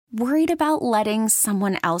Worried about letting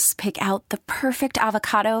someone else pick out the perfect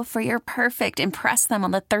avocado for your perfect impress them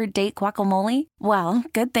on the third date guacamole? Well,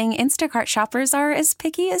 good thing Instacart shoppers are as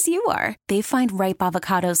picky as you are. They find ripe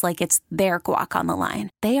avocados like it's their guac on the line.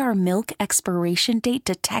 They are milk expiration date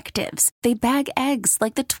detectives. They bag eggs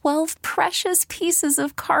like the 12 precious pieces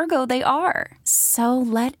of cargo they are. So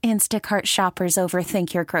let Instacart shoppers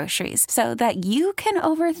overthink your groceries so that you can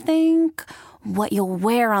overthink what you'll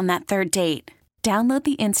wear on that third date. Download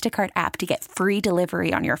the Instacart app to get free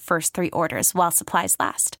delivery on your first 3 orders while supplies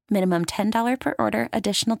last. Minimum $10 per order.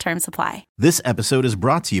 Additional terms apply. This episode is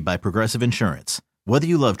brought to you by Progressive Insurance. Whether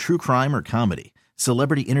you love true crime or comedy,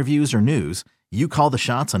 celebrity interviews or news, you call the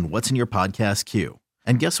shots on what's in your podcast queue.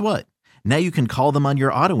 And guess what? Now you can call them on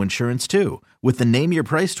your auto insurance too with the Name Your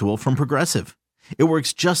Price tool from Progressive. It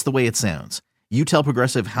works just the way it sounds. You tell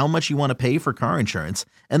Progressive how much you want to pay for car insurance,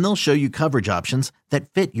 and they'll show you coverage options that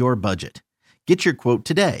fit your budget. Get your quote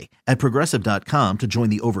today at Progressive.com to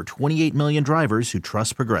join the over 28 million drivers who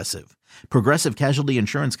trust Progressive. Progressive Casualty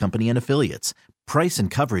Insurance Company and Affiliates. Price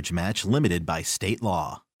and coverage match limited by state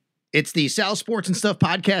law. It's the Sal Sports and Stuff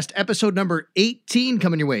podcast, episode number 18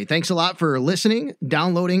 coming your way. Thanks a lot for listening,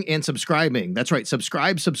 downloading, and subscribing. That's right.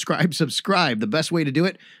 Subscribe. The best way to do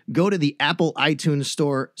it, go to the Apple iTunes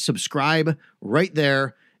store, subscribe right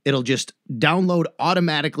there. It'll just download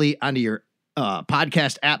automatically onto your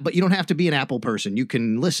podcast app, but you don't have to be an Apple person. You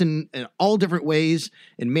can listen in all different ways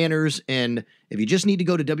and manners. And if you just need to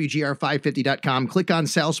go to WGR550.com, click on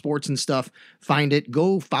Sal Sports and Stuff, find it,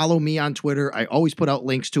 go follow me on Twitter. I always put out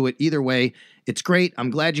links to it. Either way, it's great.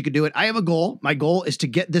 I'm glad you could do it. I have a goal. My goal is to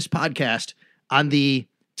get this podcast on the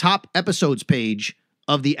top episodes page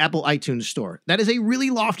of the Apple iTunes store. That is a really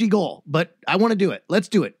lofty goal, but I want to do it. Let's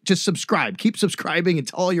do it. Just subscribe. Keep subscribing and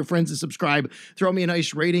tell all your friends to subscribe. Throw me a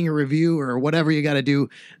nice rating or review or whatever you got to do.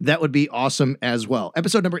 That would be awesome as well.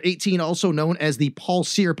 Episode number 18, also known as the Paul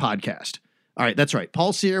Sear podcast. All right, that's right.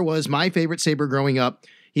 Paul Sear was my favorite Sabre growing up.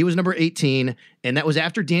 He was number 18, and that was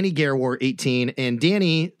after Danny Gare wore 18. And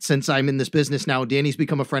Danny, since I'm in this business now, Danny's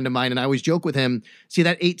become a friend of mine, and I always joke with him, see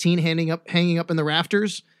that 18 hanging up in the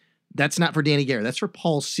rafters? That's not for Danny Gare. That's for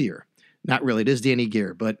Paul Sear. Not really. It is Danny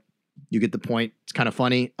Gare, but you get the point. It's kind of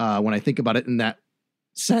funny when I think about it in that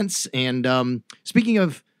sense. And speaking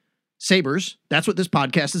of Sabres, that's what this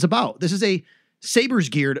podcast is about. This is a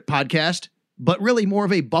Sabres-geared podcast, but really more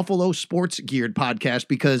of a Buffalo sports-geared podcast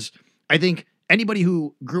because I think anybody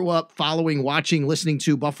who grew up following, watching, listening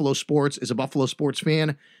to Buffalo sports is a Buffalo sports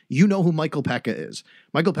fan. You know who Michael Peca is.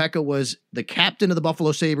 Michael Peca was the captain of the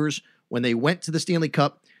Buffalo Sabres when they went to the Stanley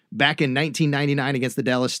Cup back in 1999 against the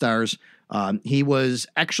Dallas Stars. He was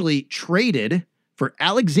actually traded for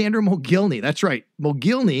Alexander Mogilny. That's right.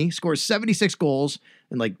 Mogilny scores 76 goals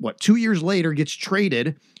and 2 years later gets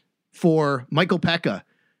traded for Michael Peca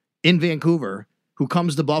in Vancouver, who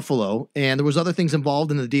comes to Buffalo. And there was other things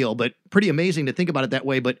involved in the deal, but pretty amazing to think about it that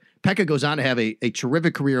way. But Peca goes on to have a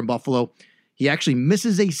terrific career in Buffalo. He actually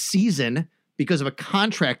misses a season because of a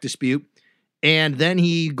contract dispute. And then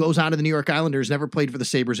he goes on to the New York Islanders, never played for the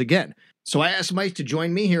Sabres again. So I asked Mike to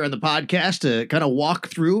join me here on the podcast to kind of walk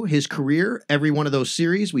through his career, every one of those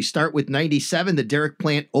series. We start with 97, the Derek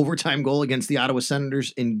Plant overtime goal against the Ottawa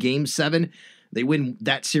Senators in Game 7. They win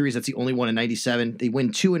that series. That's the only one in 97. They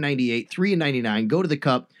win 2 in 98, 3 in 99, go to the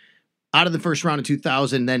Cup, out of the first round in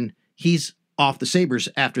 2000. Then he's off the Sabres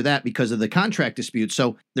after that because of the contract dispute.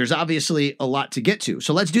 So there's obviously a lot to get to.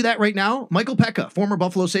 So let's do that right now. Michael Peca, former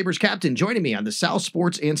Buffalo Sabres captain, joining me on the Sal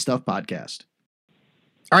Sports and Stuff podcast.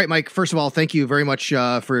 All right, Mike, first of all, thank you very much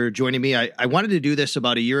for joining me. I wanted to do this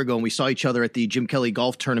about a year ago when we saw each other at the Jim Kelly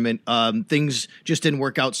golf tournament. Things just didn't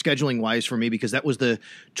work out scheduling-wise for me because that was the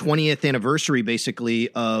 20th anniversary, basically,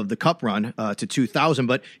 of the Cup run to 2000.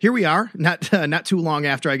 But here we are, not too long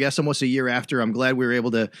after, I guess, almost a year after. I'm glad we were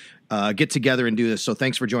able to get together and do this. So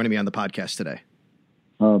thanks for joining me on the podcast today.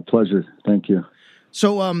 Pleasure. Thank you.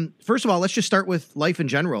 So, first of all, let's just start with life in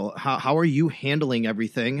general. How are you handling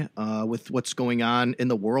everything with what's going on in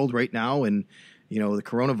the world right now, and the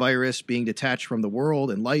coronavirus being detached from the world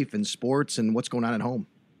and life and sports and what's going on at home?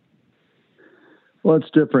 Well, it's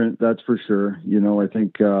different, that's for sure. I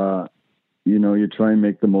think you try and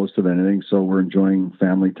make the most of anything. So we're enjoying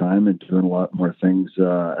family time and doing a lot more things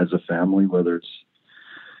as a family, whether it's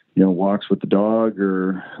walks with the dog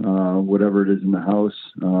or whatever it is in the house.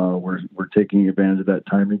 We're taking advantage of that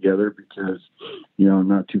time together because,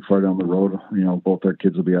 not too far down the road, both our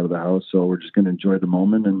kids will be out of the house. So we're just going to enjoy the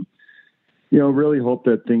moment and, really hope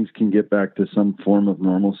that things can get back to some form of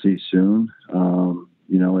normalcy soon.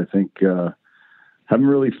 I think haven't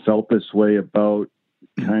really felt this way about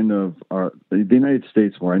kind of the United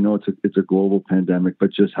States war. I know it's a global pandemic,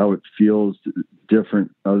 but just how it feels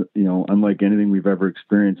different, unlike anything we've ever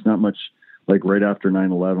experienced. Not much like right after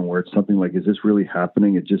 9/11, where it's something like, is this really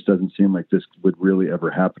happening? It just doesn't seem like this would really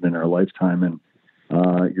ever happen in our lifetime. And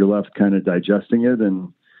you're left kind of digesting it,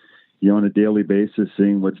 and on a daily basis,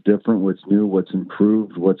 seeing what's different, what's new, what's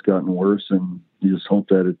improved, what's gotten worse, and you just hope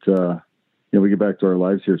that we get back to our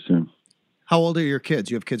lives here soon. How old are your kids?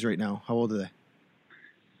 You have kids right now. How old are they?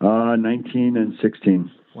 19 and 16.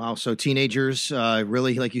 Wow. So teenagers,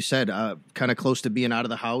 really, like you said, kind of close to being out of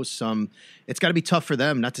the house. It's got to be tough for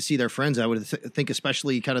them not to see their friends. I would think,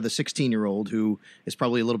 especially kind of the 16-year-old who is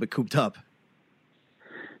probably a little bit cooped up.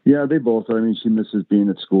 Yeah, they both are. I mean, she misses being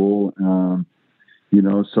at school.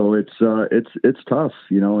 So it's tough.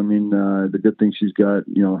 The good thing, she's got,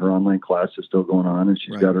 her online classes still going on, and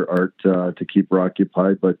she's got her art to keep her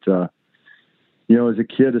occupied. But as a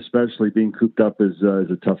kid, especially, being cooped up is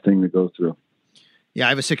a tough thing to go through. Yeah, I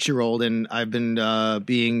have a 6-year-old, and I've been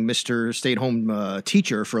being Mr. Stay-at-home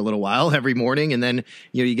teacher for a little while every morning, and then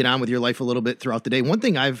you get on with your life a little bit throughout the day. One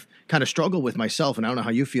thing I've kind of struggled with myself, and I don't know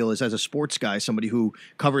how you feel, is as a sports guy, somebody who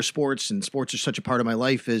covers sports, and sports are such a part of my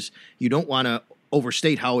life, is you don't want to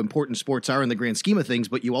overstate how important sports are in the grand scheme of things,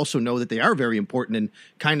 but you also know that they are very important, and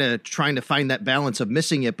kind of trying to find that balance of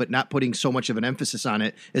missing it but not putting so much of an emphasis on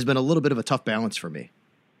it has been a little bit of a tough balance for me.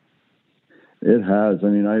 It has.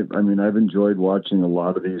 I've enjoyed watching a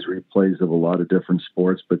lot of these replays of a lot of different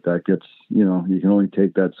sports, but that gets, you can only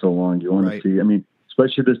take that so long. You want to see,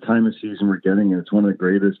 especially this time of season we're getting, it's one of the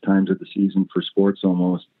greatest times of the season for sports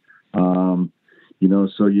almost.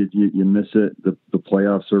 So you miss it. The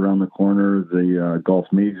playoffs are around the corner. The golf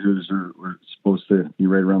majors are supposed to be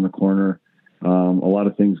right around the corner. A lot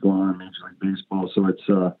of things going on in Major League Baseball. So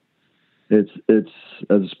it's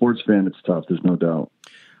as a sports fan, it's tough. There's no doubt.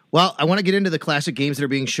 Well, I want to get into the classic games that are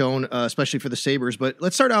being shown, especially for the Sabres, but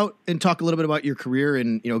let's start out and talk a little bit about your career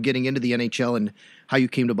and, getting into the NHL and how you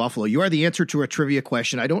came to Buffalo. You are the answer to a trivia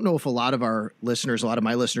question. I don't know if a lot of my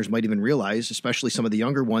listeners might even realize, especially some of the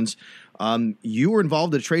younger ones, you were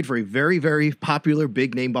involved in a trade for a very, very popular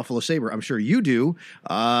big name Buffalo Sabre. I'm sure you do,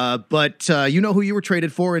 but you know who you were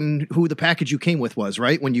traded for and who the package you came with was,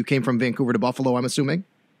 right? When you came from Vancouver to Buffalo, I'm assuming?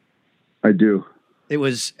 I do. It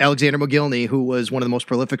was Alexander Mogilny, who was one of the most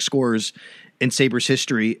prolific scorers in Sabres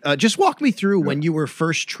history. Just walk me through when you were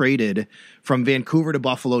first traded from Vancouver to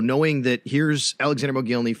Buffalo, knowing that here's Alexander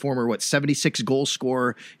Mogilny, former, 76 goal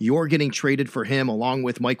scorer. You're getting traded for him along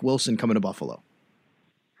with Mike Wilson coming to Buffalo.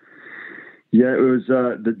 Yeah, it was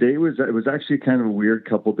it was actually kind of a weird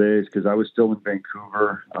couple days because I was still in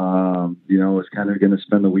Vancouver. I was kind of going to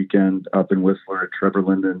spend the weekend up in Whistler at Trevor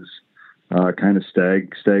Linden's kind of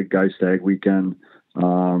stag weekend.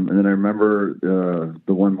 And then I remember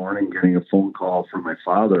the one morning getting a phone call from my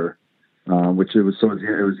father, which it was the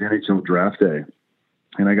NHL draft day.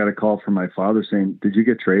 And I got a call from my father saying, "Did you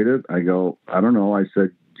get traded?" I go, "I don't know." I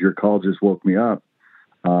said, "Your call just woke me up."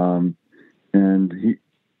 And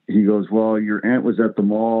he goes, "Well, your aunt was at the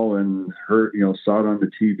mall and saw it on the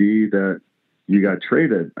TV that you got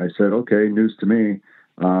traded." I said, "Okay, news to me."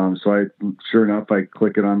 So sure enough, I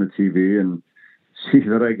click it on the TV and see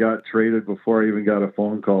that I got traded before I even got a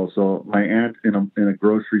phone call. So my aunt in a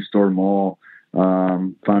grocery store mall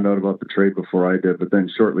found out about the trade before I did. But then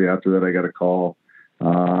shortly after that, I got a call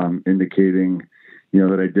indicating,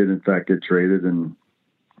 that I did in fact get traded, and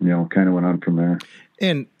kind of went on from there.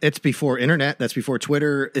 And it's before internet. That's before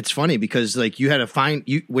Twitter. It's funny because you had to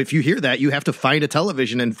if you hear that, you have to find a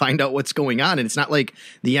television and find out what's going on. And it's not like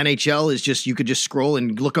the NHL is just, you could just scroll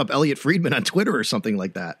and look up Elliot Friedman on Twitter or something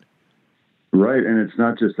like that. Right. And it's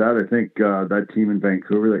not just that. I think that team in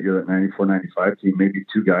Vancouver, that 94-95 team, maybe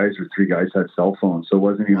 2 guys or 3 guys had cell phones. So it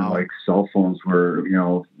wasn't even like cell phones were,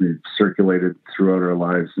 circulated throughout our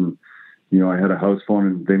lives. And, I had a house phone,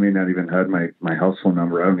 and they may not even had my house phone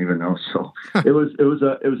number. I don't even know. So it was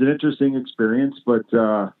an interesting experience, but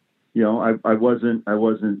I wasn't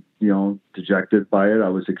dejected by it. I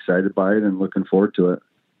was excited by it and looking forward to it.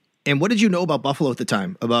 And what did you know about Buffalo at the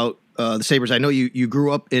time, about the Sabres? I know you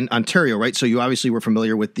grew up in Ontario, right? So you obviously were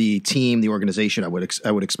familiar with the team, the organization, I would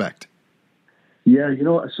expect. Yeah,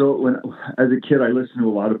 so as a kid, I listened to a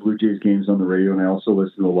lot of Blue Jays games on the radio, and I also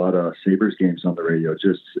listened to a lot of Sabres games on the radio.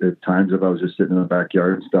 Just at times, if I was just sitting in the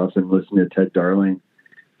backyard and stuff, and listening to Ted Darling,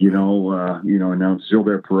 announce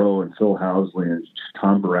Gilbert Perreault and Phil Housley and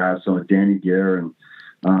Tom Barrasso and Danny Gare, and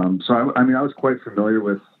so I was quite familiar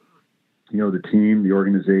with the team, the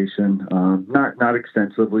organization, not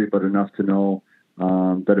extensively, but enough to know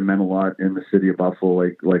that it meant a lot in the city of Buffalo,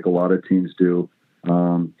 like a lot of teams do.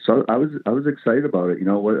 So I was excited about it.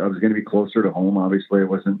 I was going to be closer to home. Obviously, I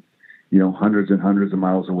wasn't, hundreds and hundreds of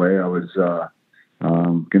miles away. I was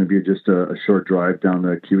going to be just a short drive down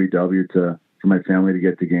to QEW for my family to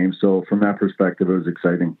get the game. So from that perspective, it was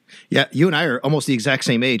exciting. Yeah, you and I are almost the exact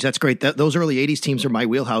same age. That's great. Those early 80s teams are my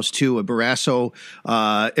wheelhouse too. Barrasso.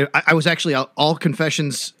 I was actually, all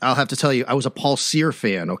confessions, I'll have to tell you, I was a Paul Cyr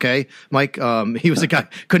fan, okay? Mike, he was a guy,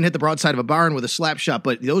 couldn't hit the broadside of a barn with a slap shot,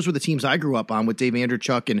 but those were the teams I grew up on with Dave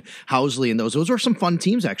Andrechuk and Housley and those. Those were some fun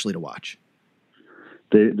teams actually to watch.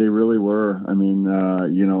 They really were. I mean,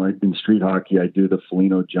 in street hockey, I do the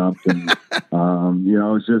Foligno jump, and it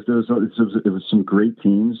was some great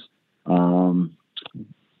teams.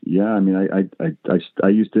 I mean, I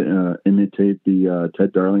used to imitate the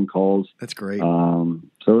Ted Darling calls. That's great.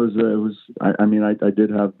 So it was. I did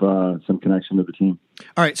have some connection to the team.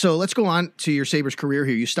 All right, so let's go on to your Sabres career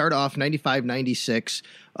here. You start off 95, 96.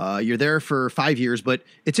 You're there for 5 years, but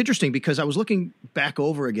it's interesting because I was looking back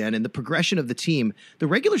over again and the progression of the team. The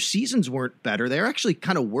regular seasons weren't better. They're actually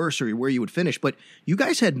kind of worse or where you would finish, but you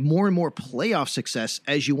guys had more and more playoff success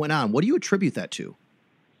as you went on. What do you attribute that to?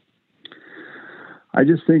 I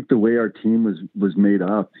just think the way our team was made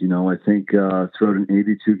up, I think throughout an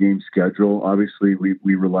 82-game schedule, obviously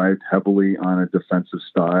we relied heavily on a defensive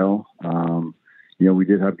style. We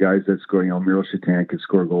did have guys that score, Miro Shatan could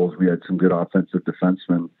score goals. We had some good offensive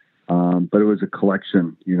defensemen. But it was a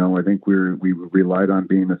collection. I think we relied on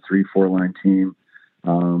being a 3-4 line team.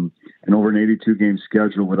 And over an 82-game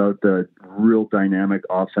schedule without the real dynamic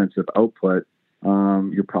offensive output,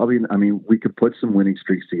 we could put some winning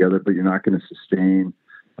streaks together, but you're not going to sustain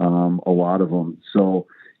a lot of them. So,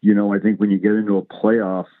 I think when you get into a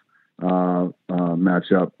playoff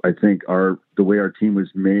matchup, I think the way our team was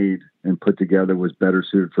made and put together was better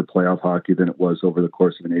suited for playoff hockey than it was over the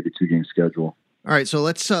course of an 82-game schedule. All right, so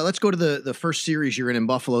let's go to the first series you're in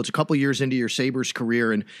Buffalo. It's a couple years into your Sabres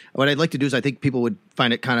career, and what I'd like to do is I think people would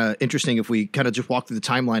find it kind of interesting if we kind of just walk through the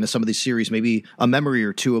timeline of some of these series, maybe a memory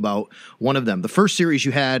or two about one of them. The first series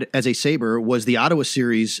you had as a Sabre was the Ottawa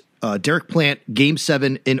series, Derek Plant, Game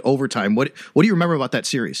 7 in overtime. What do you remember about that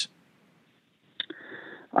series?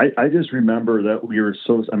 I just remember that we were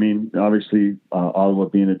obviously Ottawa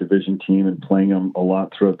being a division team and playing them a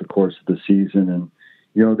lot throughout the course of the season, and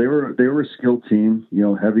they were a skilled team.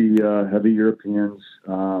 Heavy Europeans.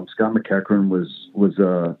 Scott McEachran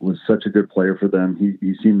was such a good player for them.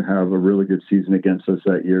 He seemed to have a really good season against us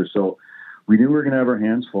that year. So we knew we were going to have our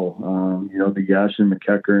hands full. The Yashin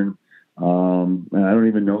McEachran. And I don't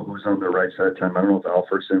even know who was on the right side at the time. I don't know if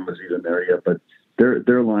Alfredson was even there yet, but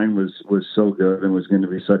their line was so good and was going to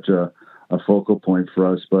be such a focal point for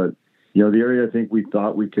us. But the area I think we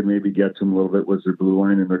thought we could maybe get to them a little bit was their blue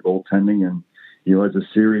line and their goaltending. And as the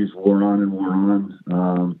series wore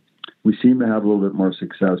on, we seemed to have a little bit more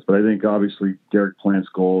success. But I think obviously Derek Plant's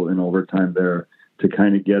goal in overtime there to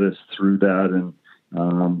kind of get us through that. And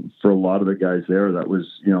for a lot of the guys there, that was,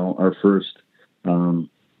 our first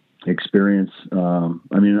experience.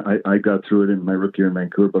 I got through it in my rookie year in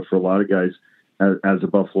Vancouver, but for a lot of guys as a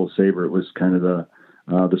Buffalo Sabre, it was kind of the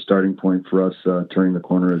starting point for us turning the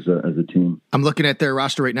corner as a team. I'm looking at their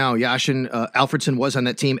roster right now. Yashin, Alfredson was on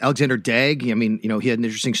that team. Alexander Dagg, he had an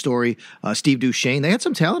interesting story. Steve Duchesne, they had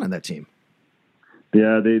some talent on that team.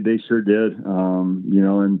 Yeah, they sure did.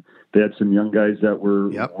 And they had some young guys that were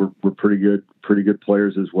pretty good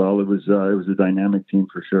players as well. It was a dynamic team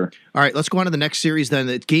for sure. All right, let's go on to the next series then.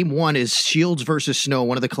 Game 1 is Shields versus Snow,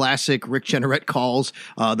 one of the classic Rick Jeanneret calls,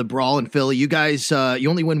 the brawl in Philly. You guys, you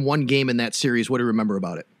only win one game in that series. What do you remember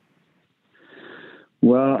about it?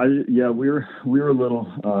 Well, we were a little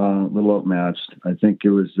outmatched. I think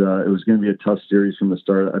it was going to be a tough series from the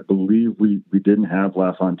start. I believe we didn't have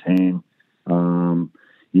LaFontaine.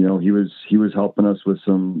 He was helping us with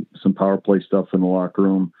some power play stuff in the locker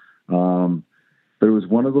room. But it was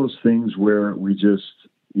one of those things where we just,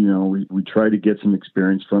 we tried to get some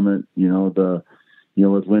experience from it.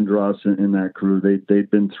 With Lindros and that crew, they'd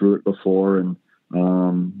been through it before, and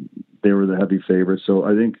they were the heavy favorites. So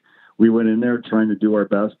I think we went in there trying to do our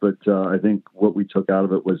best, but I think what we took out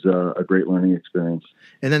of it was a great learning experience.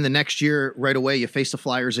 And then the next year, right away, you face the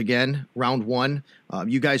Flyers again, round 1.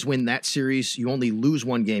 You guys win that series. You only lose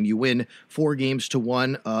one game. You win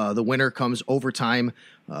 4-1. The winner comes overtime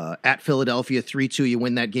at Philadelphia, 3-2. You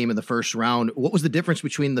win that game in the first round. What was the difference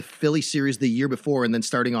between the Philly series the year before and then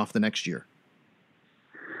starting off the next year?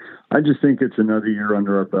 I just think it's another year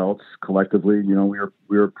under our belts collectively. We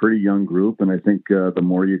were a pretty young group, and I think the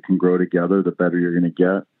more you can grow together, the better you're going to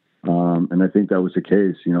get. And I think that was the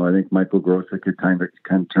case. I think Michael Grosek could kind of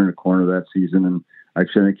turn a corner that season, and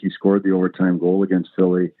actually I think he scored the overtime goal against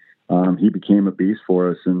Philly he became a beast for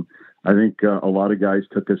us. And I think a lot of guys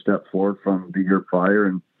took a step forward from the year prior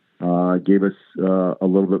and gave us a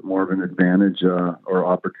little bit more of an advantage or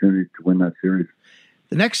opportunity to win that series.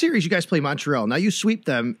 The next series, you guys play Montreal. Now you sweep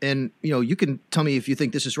them, and you can tell me if you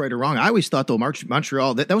think this is right or wrong. I always thought though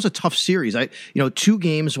Montreal that was a tough series. 2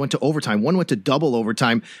 games went to overtime, one went to double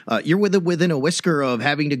overtime. You're within a whisker of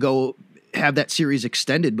having to go have that series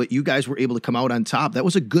extended, but you guys were able to come out on top. That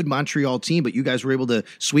was a good Montreal team, but you guys were able to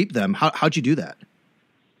sweep them. How'd you do that?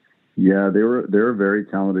 Yeah, they're a very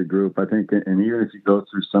talented group, I think, and even if you go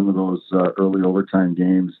through some of those early overtime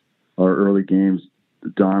games or early games,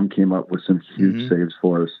 Dom came up with some huge saves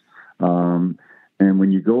for us. And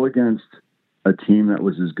when you go against a team that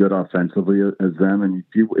was as good offensively as them, and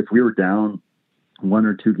if we were down 1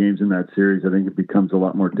 or 2 games in that series, I think it becomes a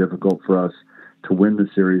lot more difficult for us to win the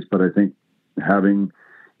series. But I think having,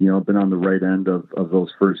 been on the right end of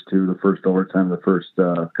those first 2, the first overtime, the first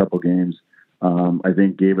couple games, I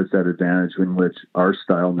think gave us that advantage in which our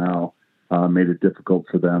style now made it difficult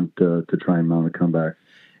for them to try and mount a comeback.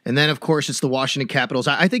 And then, of course, it's the Washington Capitals.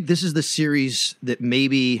 I think this is the series that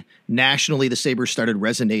maybe nationally the Sabres started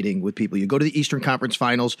resonating with people. You go to the Eastern Conference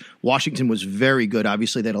Finals. Washington was very good.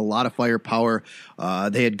 Obviously, they had a lot of firepower.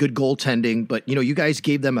 They had good goaltending. But, you guys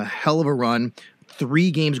gave them a hell of a run. 3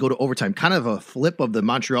 games go to overtime. Kind of a flip of the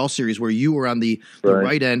Montreal series where you were on the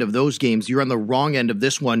right end of those games. You're on the wrong end of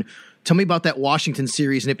this one. Tell me about that Washington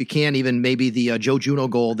series, and if you can, even maybe the Joe Juneau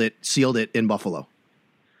goal that sealed it in Buffalo.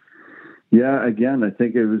 Yeah, again, I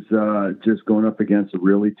think it was just going up against a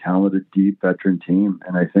really talented, deep veteran team.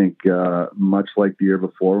 And I think much like the year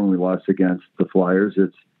before when we lost against the Flyers,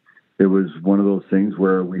 it was one of those things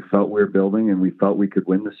where we felt we were building and we felt we could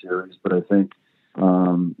win the series. But I think,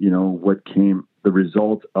 what came, the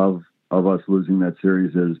result of us losing that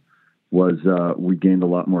series was we gained a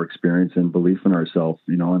lot more experience and belief in ourselves,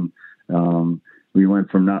 and we went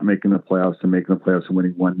from not making the playoffs to making the playoffs and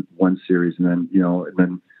winning one series. And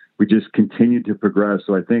then we just continued to progress.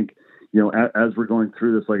 So I think, as we're going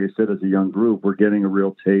through this, like I said, as a young group, we're getting a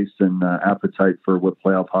real taste and appetite for what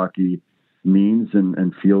playoff hockey means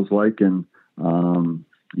and feels like. And,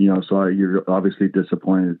 so you're obviously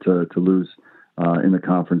disappointed to lose in the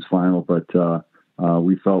conference final, but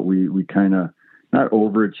we felt we kind of not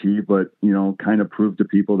overachieved, but, kind of proved to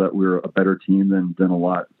people that we're a better team than a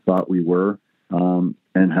lot thought we were, and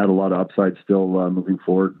had a lot of upside still moving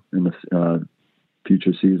forward in the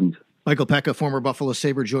future seasons. Michael Peca, former Buffalo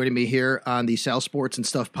Sabre, joining me here on the Sal Sports and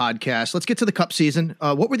Stuff podcast. Let's get to the Cup season.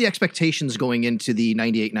 What were the expectations going into the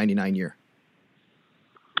 98-99 year?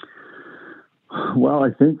 Well,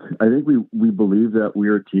 I think we believe that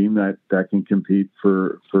we're a team that can compete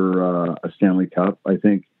for a Stanley Cup. I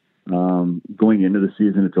think going into the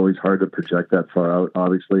season, it's always hard to project that far out.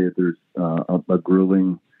 Obviously, there's a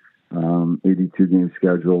grueling 82-game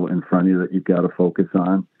schedule in front of you that you've got to focus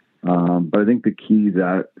on. But I think the key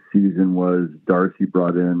that season was Darcy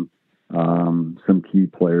brought in some key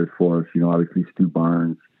players for us. Obviously Stu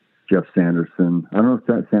Barnes, Jeff Sanderson. I don't know if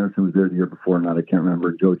that Sanderson was there the year before or not. I can't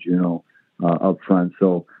remember. Joe Juneau up front.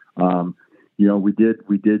 So, we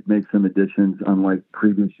did make some additions, unlike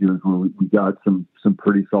previous years where we got some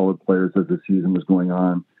pretty solid players as the season was going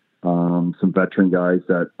on. Some veteran guys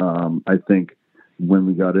that I think when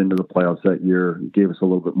we got into the playoffs that year gave us a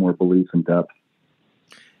little bit more belief and depth.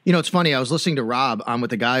 It's funny. I was listening to Rob on with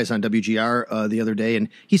the guys on WGR the other day, and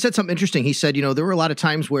he said something interesting. He said, there were a lot of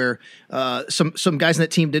times where some guys in that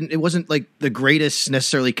team it wasn't like the greatest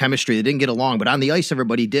necessarily chemistry. They didn't get along, but on the ice,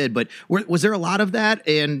 everybody did. But was there a lot of that?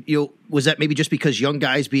 And, was that maybe just because young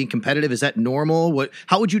guys being competitive? Is that normal?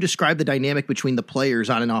 How would you describe the dynamic between the players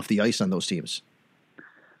on and off the ice on those teams?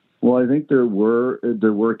 Well, I think there were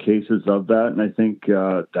cases of that, and I think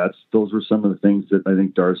those were some of the things that I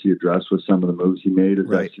think Darcy addressed with some of the moves he made as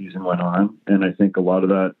that season went on, and I think a lot of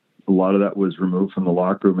that was removed from the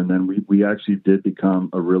locker room, and then we actually did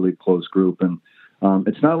become a really close group, and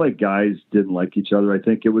it's not like guys didn't like each other. I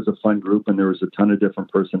think it was a fun group, and there was a ton of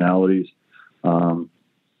different personalities. The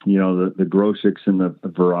Groschiks and the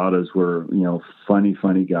Veratas were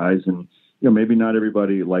funny guys, and maybe not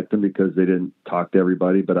everybody liked them because they didn't talk to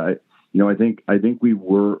everybody, but I think we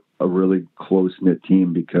were a really close-knit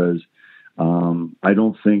team because I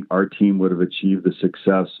don't think our team would have achieved the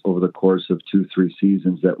success over the course of 2-3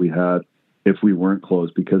 seasons that we had if we weren't close,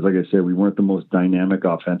 because like I said, we weren't the most dynamic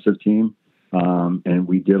offensive team. And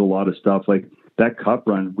we did a lot of stuff like that cup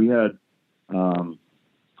run. We had,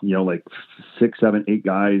 like 6, 7, 8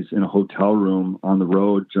 guys in a hotel room on the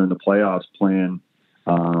road during the playoffs playing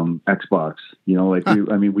Xbox,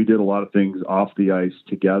 we did a lot of things off the ice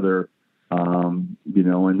together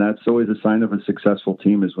And that's always a sign of a successful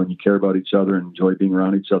team, is when you care about each other and enjoy being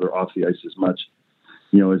around each other off the ice as much,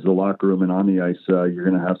 as the locker room and on the ice, you're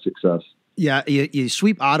going to have success. Yeah, you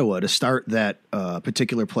sweep Ottawa to start that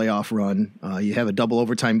particular playoff run. You have a double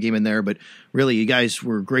overtime game in there, but really you guys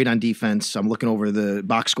were great on defense. I'm looking over the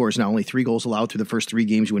box scores now, only 3 goals allowed through the first 3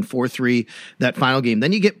 games. You win 4-3 that final game.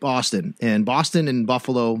 Then you get Boston and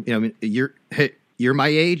Buffalo. You're my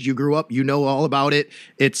age. You grew up. You know all about it.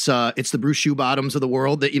 It's the Bruce Shoebottoms of the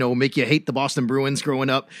world that make you hate the Boston Bruins growing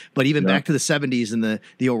up. But even back to the 70s and the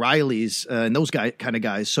O'Reillys and those kind of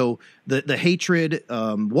guys. So the hatred.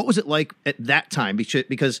 What was it like at that time?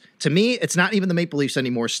 Because to me, it's not even the Maple Leafs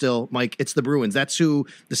anymore. Still, Mike, it's the Bruins. That's who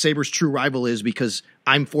the Sabres' true rival is. Because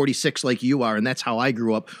I'm 46 like you are, and that's how I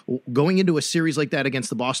grew up. Going into a series like that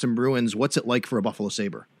against the Boston Bruins, what's it like for a Buffalo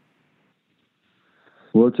Sabre?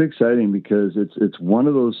 Well, it's exciting because it's one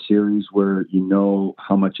of those series where you know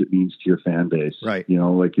how much it means to your fan base. Right.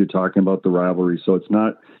 Like you're talking about the rivalry. So it's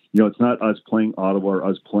not us playing Ottawa or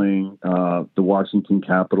us playing the Washington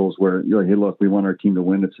Capitals where you're like, hey, look, we want our team to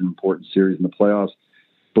win. It's an important series in the playoffs.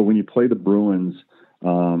 But when you play the Bruins,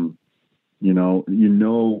 the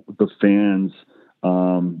fans,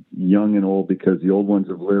 young and old, because the old ones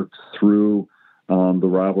have lived through the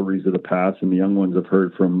rivalries of the past, and the young ones have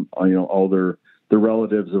heard from all the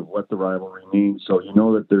relatives of what the rivalry means. So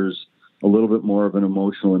that there's a little bit more of an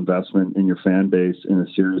emotional investment in your fan base in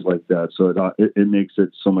a series like that. So it makes it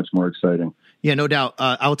so much more exciting. Yeah, no doubt.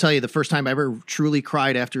 I'll tell you, the first time I ever truly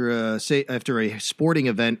cried after a sporting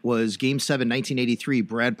event was Game 7, 1983,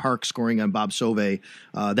 Brad Park scoring on Bob Sauvé.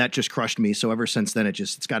 That just crushed me. So ever since then,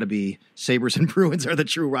 it's got to be Sabres and Bruins are the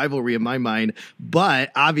true rivalry in my mind.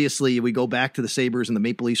 But obviously, we go back to the Sabres and the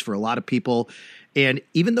Maple Leafs for a lot of people. And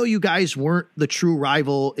even though you guys weren't the true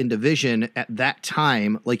rival in division at that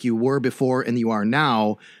time, like you were before and you are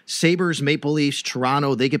now, Sabres, Maple Leafs,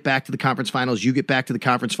 Toronto, they get back to the conference finals. You get back to the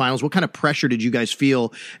conference finals. What kind of pressure did you guys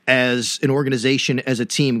feel as an organization, as a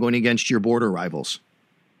team going against your border rivals?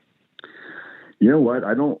 You know what?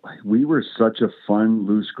 We were such a fun,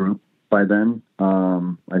 loose group by then.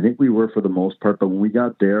 I think we were for the most part, but when we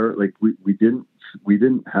got there, like we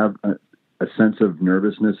didn't have a sense of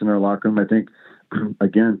nervousness in our locker room. I think,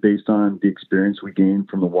 again, based on the experience we gained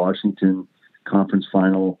from the Washington conference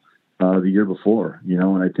final the year before,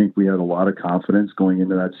 and I think we had a lot of confidence going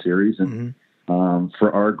into that series. And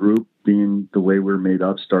for our group, being the way we're made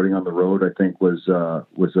up, starting on the road, I think was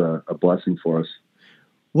a blessing for us.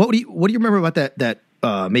 What do you remember about that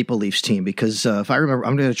Maple Leafs team? Because if I remember,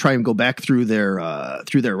 I'm going to try and go back through their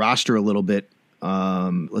roster a little bit.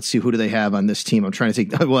 Let's see, who do they have on this team? I'm trying to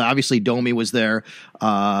think. Well, obviously Domi was there,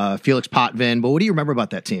 Felix Potvin, but what do you remember about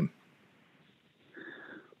that team?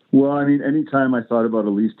 Well, I mean, anytime I thought about a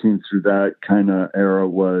Leafs team through that kind of era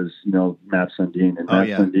was, Matt Sundin, and Matt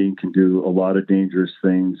Sundin can do a lot of dangerous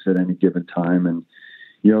things at any given time. And,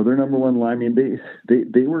 their number one line, I mean,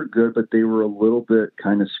 they were good, but they were a little bit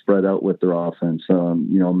kind of spread out with their offense.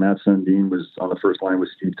 Matt Sundin was on the first line with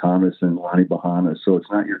Steve Thomas and Lonnie Bahana. So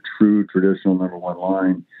it's not your true traditional number one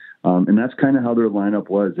line. And that's kind of how their lineup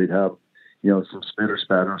was. They'd have, some spitter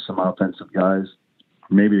spatter, some offensive guys,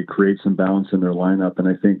 maybe to create some balance in their lineup. And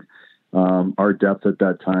I think our depth at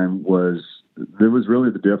that time was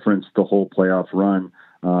really the difference the whole playoff run.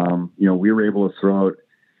 We were able to throw out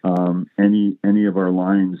any of our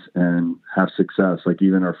lines and have success. Like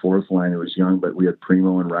even our fourth line, it was young, but we had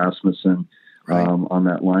Primo and Rasmussen on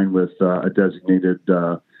that line with a designated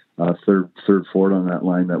third forward on that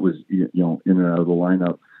line that was in and out of the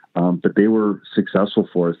lineup. But they were successful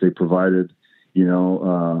for us. They provided a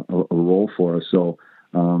role for us. So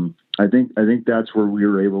I think that's where we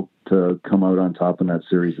were able to come out on top in that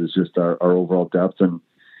series, is just our overall depth. And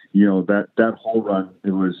that whole run,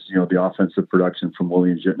 it was, the offensive production from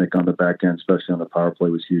William Zhitnik on the back end, especially on the power play,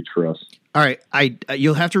 was huge for us. All right.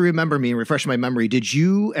 You'll have to remember me and refresh my memory. Did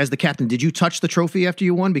you, as the captain, touch the trophy after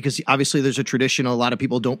you won? Because obviously there's a tradition. A lot of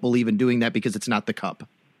people don't believe in doing that because it's not the cup.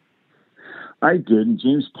 I did.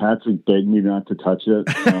 James Patrick begged me not to touch it.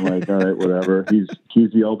 And I'm like, all right, whatever. He's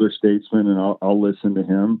the elder statesman, and I'll listen to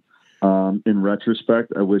him. In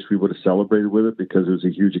retrospect, I wish we would have celebrated with it because it was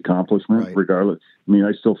a huge accomplishment. Right. Regardless, I mean,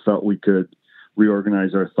 I still felt we could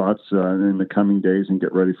reorganize our thoughts in the coming days and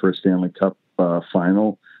get ready for a Stanley Cup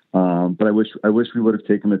final. But I wish we would have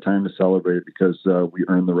taken the time to celebrate it because we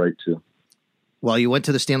earned the right to. Well, you went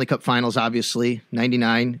to the Stanley Cup Finals, obviously,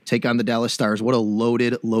 99, take on the Dallas Stars. What a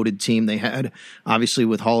loaded team they had, obviously,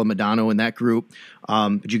 with Hall and Modano in that group.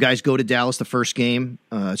 Did you guys go to Dallas the first game?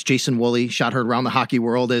 It's Jason Woolley, shot heard around the hockey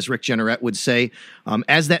world, as Rick Jeanneret would say.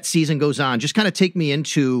 As that season goes on, just kind of take me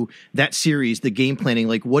into that series, the game planning.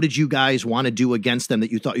 Like, what did you guys want to do against them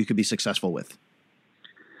that you thought you could be successful with?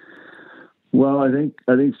 Well, I think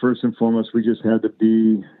first and foremost, we just had to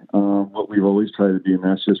be what we've always tried to be, and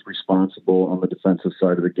that's just responsible on the defensive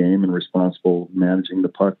side of the game and responsible managing the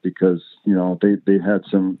puck, because, you know, they had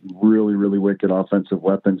some really, really wicked offensive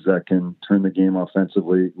weapons that can turn the game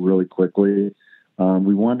offensively really quickly.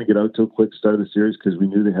 We wanted to get out to a quick start of the series because we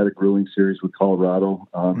knew they had a grueling series with Colorado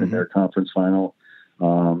in their conference final.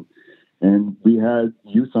 And we had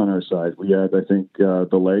youth on our side. We had, I think, the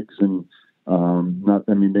legs and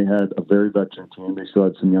they had a very veteran team. They still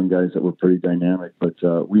had some young guys that were pretty dynamic, but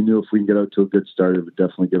we knew if we can get out to a good start, it would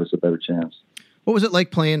definitely give us a better chance. What was it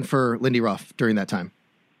like playing for Lindy Ruff during that time?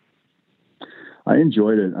 I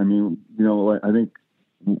enjoyed it. I mean, you know, I think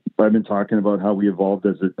I've been talking about how we evolved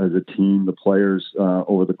as a team, the players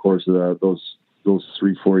over the course of those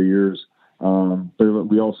 3-4 years. But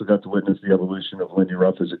we also got to witness the evolution of Lindy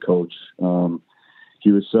Ruff as a coach.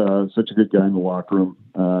 He was such a good guy in the locker room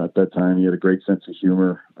at that time. He had a great sense of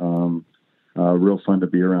humor, real fun to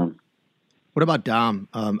be around. What about Dom?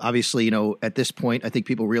 Obviously, you know, at this point, I think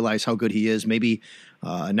people realize how good he is. Maybe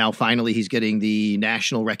now finally he's getting the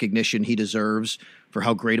national recognition he deserves for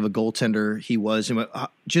how great of a goaltender he was. And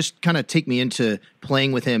just kind of take me into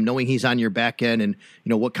playing with him, knowing he's on your back end, and, you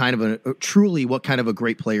know, what kind of a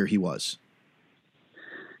great player he was.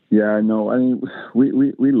 Yeah, no, I mean,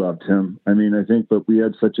 we loved him. I mean, I think, but we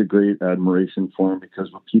had such a great admiration for him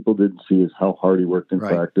because what people didn't see is how hard he worked in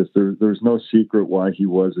practice. There's no secret why he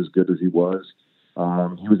was as good as he was.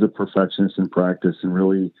 He was a perfectionist in practice and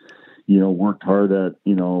really, you know, worked hard at,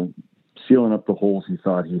 you know, sealing up the holes he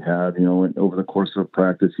thought he had. You know, and over the course of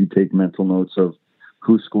practice, he'd take mental notes of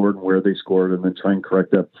who scored and where they scored, and then try and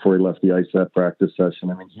correct that before he left the ice that practice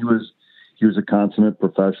session. I mean, he was a consummate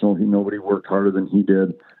professional. Nobody worked harder than he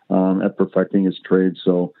did at perfecting his trade.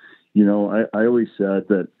 So, you know, I always said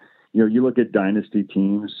that, you know, you look at dynasty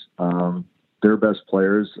teams, their best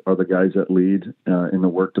players are the guys that lead in the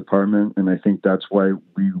work department. And I think that's why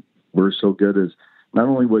we were so good, is not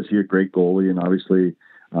only was he a great goalie and obviously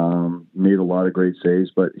made a lot of great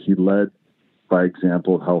saves, but he led by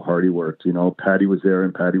example of how hard he worked. You know, Patty was there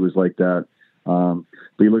and Patty was like that. But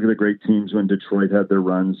you look at the great teams when Detroit had their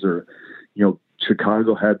runs, or, you know,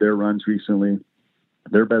 Chicago had their runs recently.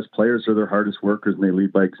 Their best players are their hardest workers, and they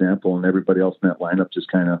lead by example, and everybody else in that lineup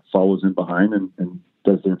just kind of follows in behind and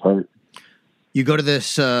does their part. You go to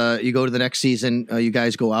this, you go to the next season, you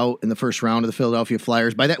guys go out in the first round of the Philadelphia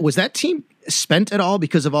Flyers. Was that team spent at all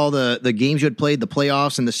because of all the games you had played, the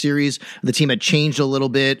playoffs and the series? The team had changed a little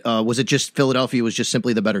bit. Was it just Philadelphia was just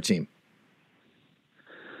simply the better team?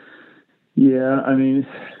 Yeah, I mean,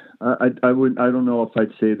 I don't know if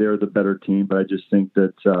I'd say they're the better team, but I just think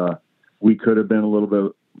that we could have been a little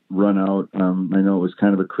bit run out. I know it was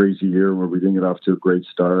kind of a crazy year where we didn't get off to a great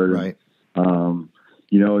start. Right.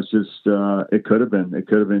 You know, it's just, it could have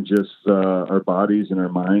been just our bodies and our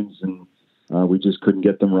minds, and we just couldn't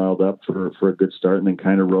get them riled up for a good start, and then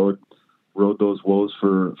kind of rode those woes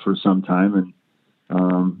for some time. And,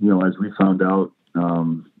 you know, as we found out,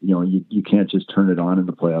 you know, you can't just turn it on in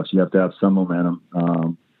the playoffs. You have to have some momentum.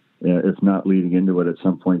 If not leading into it at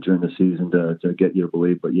some point during the season to get you to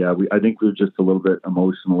believe. But yeah, I think we were just a little bit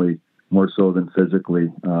emotionally, more so than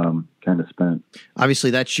physically, kind of spent.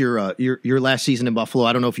 Obviously, that's your last season in Buffalo.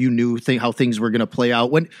 I don't know if you knew how things were going to play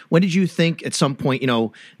out. When did you think at some point, you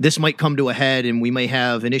know, this might come to a head and we may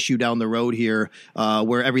have an issue down the road here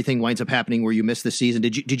where everything winds up happening where you miss the season?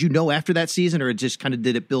 Did you know after that season, or it just kind of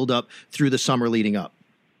did it build up through the summer leading up?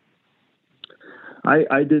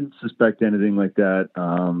 I didn't suspect anything like that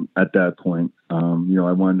at that point. You know,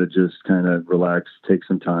 I wanted to just kind of relax, take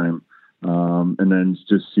some time, and then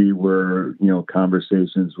just see where, you know,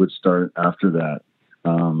 conversations would start after that.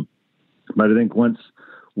 But I think once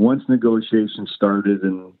negotiations started,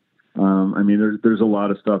 and I mean, there's a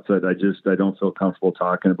lot of stuff that I don't feel comfortable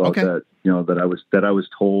talking about. Okay. That, you know, that I was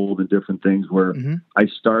told, and different things where I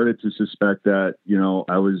started to suspect that, you know,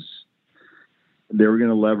 they were going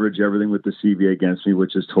to leverage everything with the CBA against me,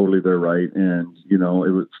 which is totally their right. And, you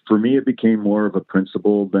know, for me, it became more of a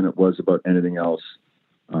principle than it was about anything else.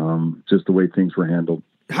 Just the way things were handled.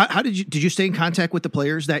 How did you stay in contact with the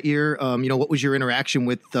players that year? You know, what was your interaction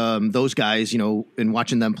with those guys, you know, and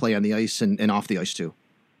watching them play on the ice and off the ice too?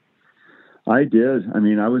 I did. I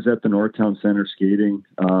mean, I was at the Northtown Center skating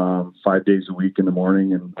 5 days a week in the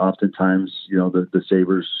morning, and oftentimes, the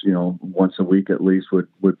Sabres, once a week at least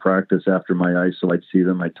would practice after my ice. So I'd see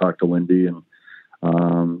them. I'd talk to Lindy and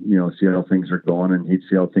see how things are going, and he'd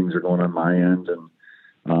see how things are going on my end. And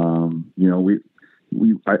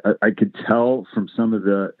I could tell from some of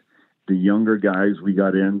the younger guys we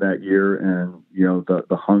got in that year, and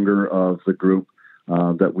the hunger of the group.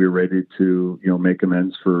 That we were ready to, make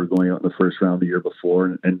amends for going out in the first round the year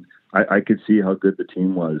before. And I could see how good the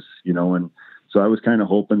team was, and so I was kind of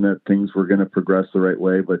hoping that things were going to progress the right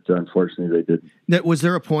way, but unfortunately they didn't. Now, was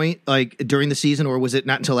there a point like during the season, or was it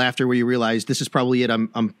not until after where you realized this is probably it? I'm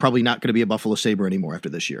probably not going to be a Buffalo Sabre anymore after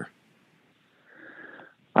this year.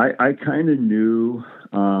 I kind of knew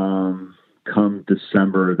come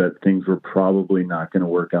December that things were probably not going to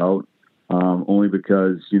work out, only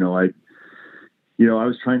because, I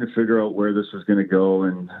was trying to figure out where this was going to go.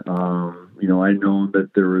 And, I know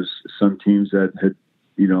that there was some teams that had,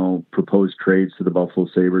 proposed trades to the Buffalo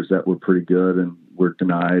Sabres that were pretty good and were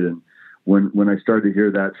denied. And when I started to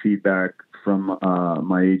hear that feedback from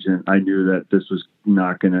my agent, I knew that this was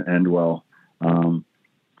not going to end well. And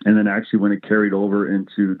then actually when it carried over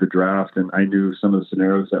into the draft, and I knew some of the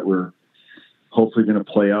scenarios that were hopefully going to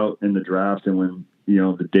play out in the draft. And when,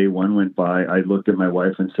 the day one went by, I looked at my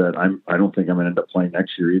wife and said, I don't think I'm going to end up playing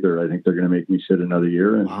next year either. I think they're going to make me sit another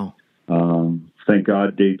year. And wow. Thank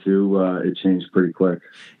God, day two, it changed pretty quick.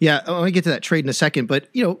 Yeah, I want to get to that trade in a second, but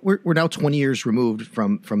we're now 20 years removed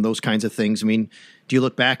from those kinds of things. I mean, do you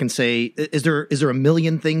look back and say, is there a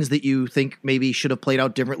million things that you think maybe should have played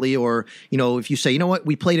out differently, or if you say, what,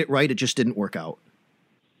 we played it right, it just didn't work out?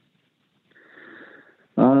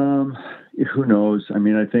 Who knows? I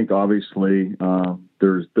mean, I think obviously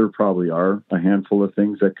there probably are a handful of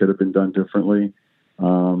things that could have been done differently.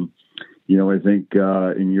 I think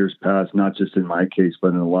in years past, not just in my case, but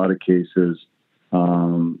in a lot of cases,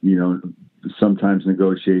 sometimes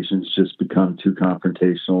negotiations just become too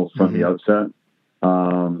confrontational from the outset.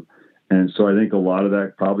 And so I think a lot of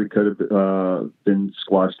that probably could have been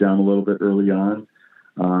squashed down a little bit early on.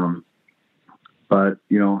 But,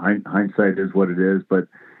 hindsight is what it is. But,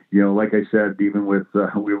 like I said, even with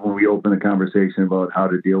when we opened the conversation about how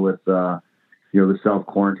to deal with, the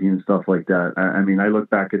self-quarantine and stuff like that. I mean, I look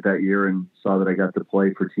back at that year and saw that I got to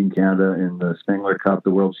play for Team Canada in the Spengler Cup,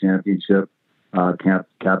 the World Championship,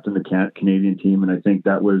 captain the Canadian team. And I think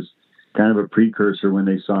that was kind of a precursor when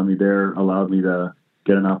they saw me there, allowed me to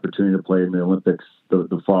get an opportunity to play in the Olympics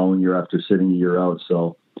the following year after sitting a year out.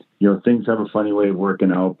 So, things have a funny way of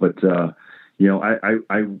working out, but,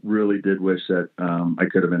 I really did wish that I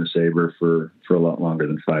could have been a Sabre for a lot longer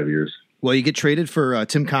than 5 years. Well, you get traded for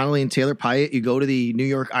Tim Connolly and Taylor Pyatt. You go to the New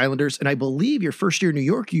York Islanders, and I believe your first year in New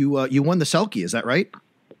York, you won the Selke. Is that right?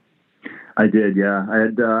 I did, yeah. I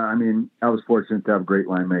had. I was fortunate to have great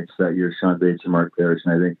line mates that year, Sean Bates and Mark Parrish,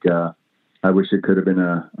 and I think I wish it could have been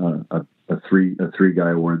a three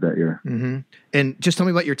guy award that year. Mm-hmm. And just tell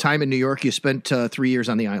me about your time in New York. You spent 3 years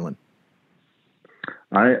on the island.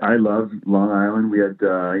 I love Long Island. We had,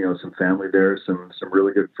 some family there, some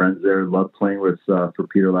really good friends there. Loved playing with, for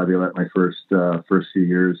Peter Laviolette my first few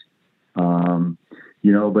years. But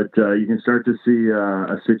you can start to see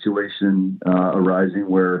a situation arising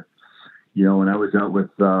where, when I was out with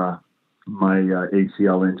my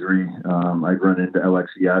ACL injury, I'd run into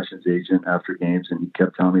Alexei Yashin's agent after games, and he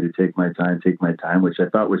kept telling me to take my time, which I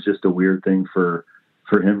thought was just a weird thing for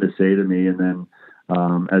him to say to me. And then,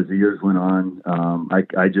 as the years went on,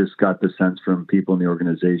 I just got the sense from people in the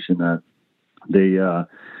organization that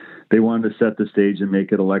they wanted to set the stage and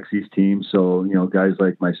make it Alexei's team. So, guys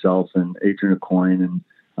like myself and Adrian Aucoin and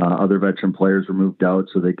other veteran players were moved out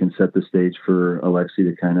so they can set the stage for Alexei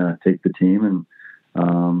to kind of take the team. And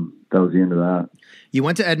that was the end of that. You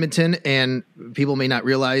went to Edmonton, and people may not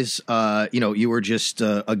realize, you were just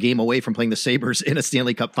a game away from playing the Sabres in a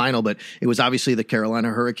Stanley Cup final, but it was obviously the Carolina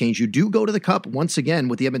Hurricanes. You do go to the Cup once again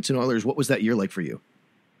with the Edmonton Oilers. What was that year like for you?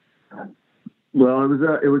 Well,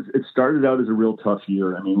 it started out as a real tough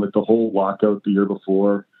year. I mean, with the whole lockout the year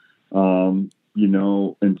before,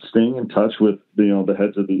 and staying in touch with, the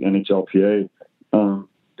heads of the NHLPA,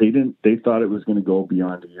 they thought it was going to go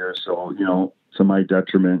beyond a year. So, to my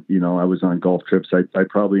detriment, I was on golf trips. I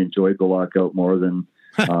probably enjoyed the lockout more than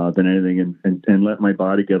anything, and let my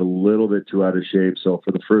body get a little bit too out of shape. So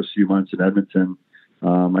for the first few months in Edmonton, I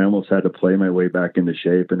almost had to play my way back into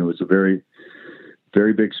shape, and it was a very,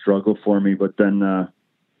 very big struggle for me. But then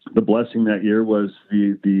the blessing that year was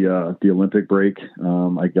the Olympic break.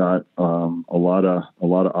 I got a lot of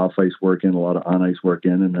off ice work in, a lot of on ice work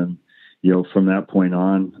in, and then from that point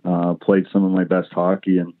on, played some of my best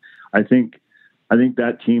hockey. And I think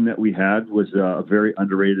that team that we had was a very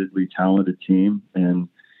underratedly talented team, and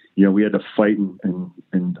we had to fight,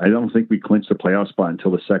 and I don't think we clinched the playoff spot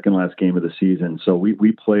until the second last game of the season. So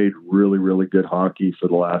we played really, really good hockey for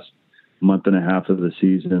the last month and a half of the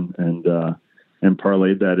season, and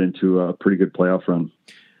parlayed that into a pretty good playoff run.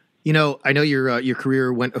 I know your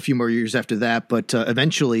career went a few more years after that, but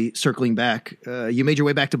eventually, circling back, you made your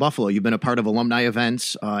way back to Buffalo. You've been a part of alumni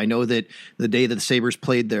events. I know that the day that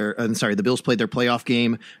the Bills played their playoff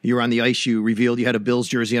game, you were on the ice. You revealed you had a Bills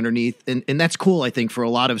jersey underneath, and that's cool. I think for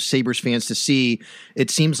a lot of Sabres fans to see.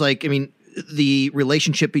 It seems like, the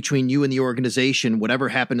relationship between you and the organization, whatever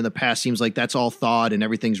happened in the past, seems like that's all thawed and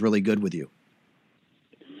everything's really good with you.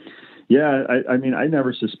 Yeah, I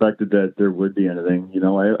never suspected that there would be anything.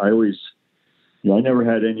 I always, I never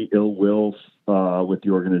had any ill will with the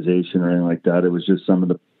organization or anything like that. It was just some of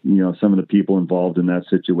the people involved in that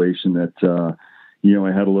situation that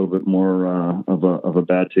I had a little bit more of a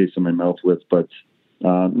bad taste in my mouth with. But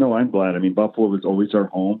no, I'm glad. Buffalo was always our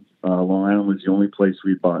home. Long Island was the only place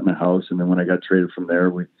we bought in a house, and then when I got traded from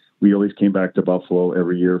there, we always came back to Buffalo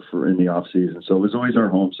every year in the off season. So it was always our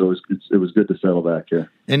home. So it was good to settle back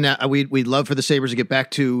here. And we'd love for the Sabres to get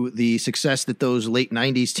back to the success that those late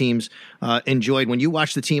 90s teams enjoyed. When you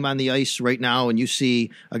watch the team on the ice right now and you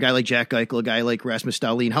see a guy like Jack Eichel, a guy like Rasmus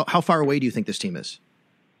Dahlin, how far away do you think this team is?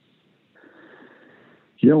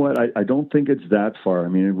 You know what? I don't think it's that far.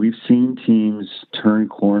 We've seen teams turn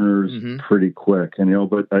corners pretty quick.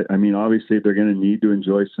 But obviously they're going to need to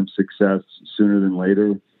enjoy some success sooner than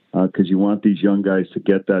later. Because you want these young guys to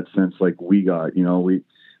get that sense like we got.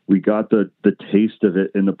 We got the taste of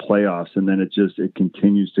it in the playoffs, and then it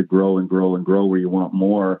continues to grow and grow and grow where you want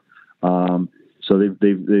more. So they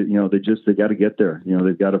got to get there.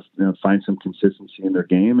 They've got to find some consistency in their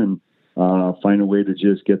game and find a way to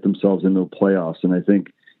just get themselves into the playoffs. And I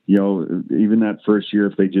think even that first year,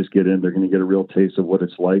 if they just get in, they're going to get a real taste of what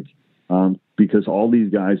it's like. Because all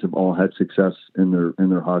these guys have all had success in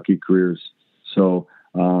their hockey careers. So.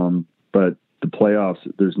 But the playoffs,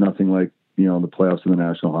 there's nothing like, the playoffs in the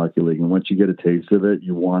National Hockey League. And once you get a taste of it,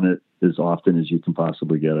 you want it as often as you can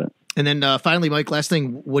possibly get it. And then finally, Mike, last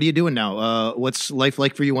thing, what are you doing now? What's life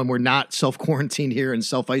like for you when we're not self-quarantined here and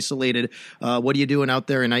self-isolated? What are you doing out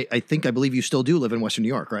there? And I believe you still do live in Western New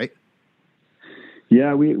York, right?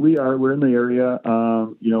 Yeah, we are. We're in the area.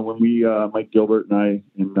 When we, Mike Gilbert and I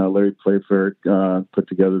and Larry Playfair put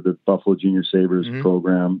together the Buffalo Junior Sabres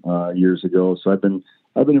program years ago. So I've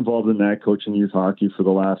been involved in that, coaching youth hockey for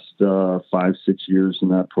the last 5-6 years in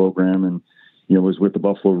that program, and was with the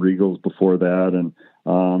Buffalo Regals before that, and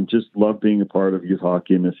just love being a part of youth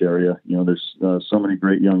hockey in this area. There's so many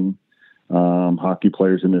great young hockey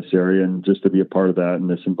players in this area, and just to be a part of that in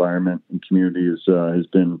this environment and community has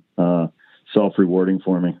been self-rewarding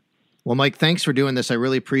for me. Well, Mike, thanks for doing this. I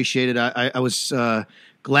really appreciate it. I was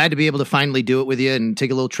glad to be able to finally do it with you and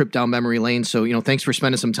take a little trip down memory lane. So, thanks for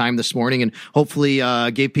spending some time this morning, and hopefully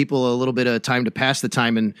gave people a little bit of time to pass the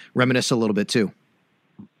time and reminisce a little bit too.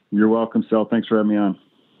 You're welcome, Sal. Thanks for having me on.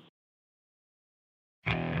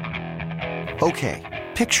 Okay,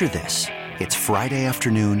 picture this. It's Friday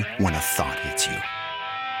afternoon when a thought hits you.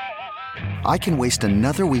 I can waste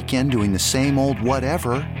another weekend doing the same old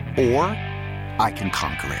whatever, or I can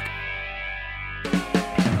conquer it.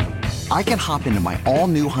 I can hop into my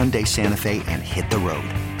all-new Hyundai Santa Fe and hit the road.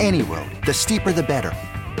 Any road. The steeper, the better.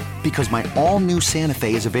 Because my all-new Santa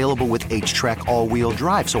Fe is available with H-Track all-wheel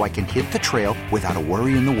drive, so I can hit the trail without a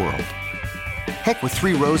worry in the world. Heck, with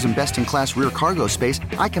 3 rows and best-in-class rear cargo space,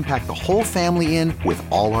 I can pack the whole family in with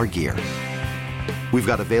all our gear. We've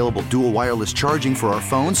got available dual wireless charging for our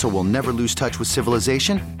phones, so we'll never lose touch with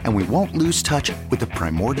civilization, and we won't lose touch with the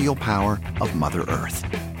primordial power of Mother Earth.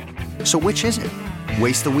 So which is it?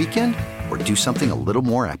 Waste the weekend or do something a little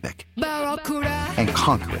more epic? And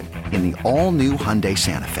conquer it in the all-new Hyundai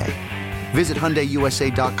Santa Fe. Visit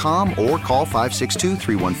HyundaiUSA.com or call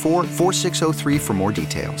 562-314-4603 for more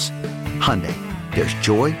details. Hyundai, there's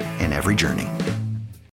joy in every journey.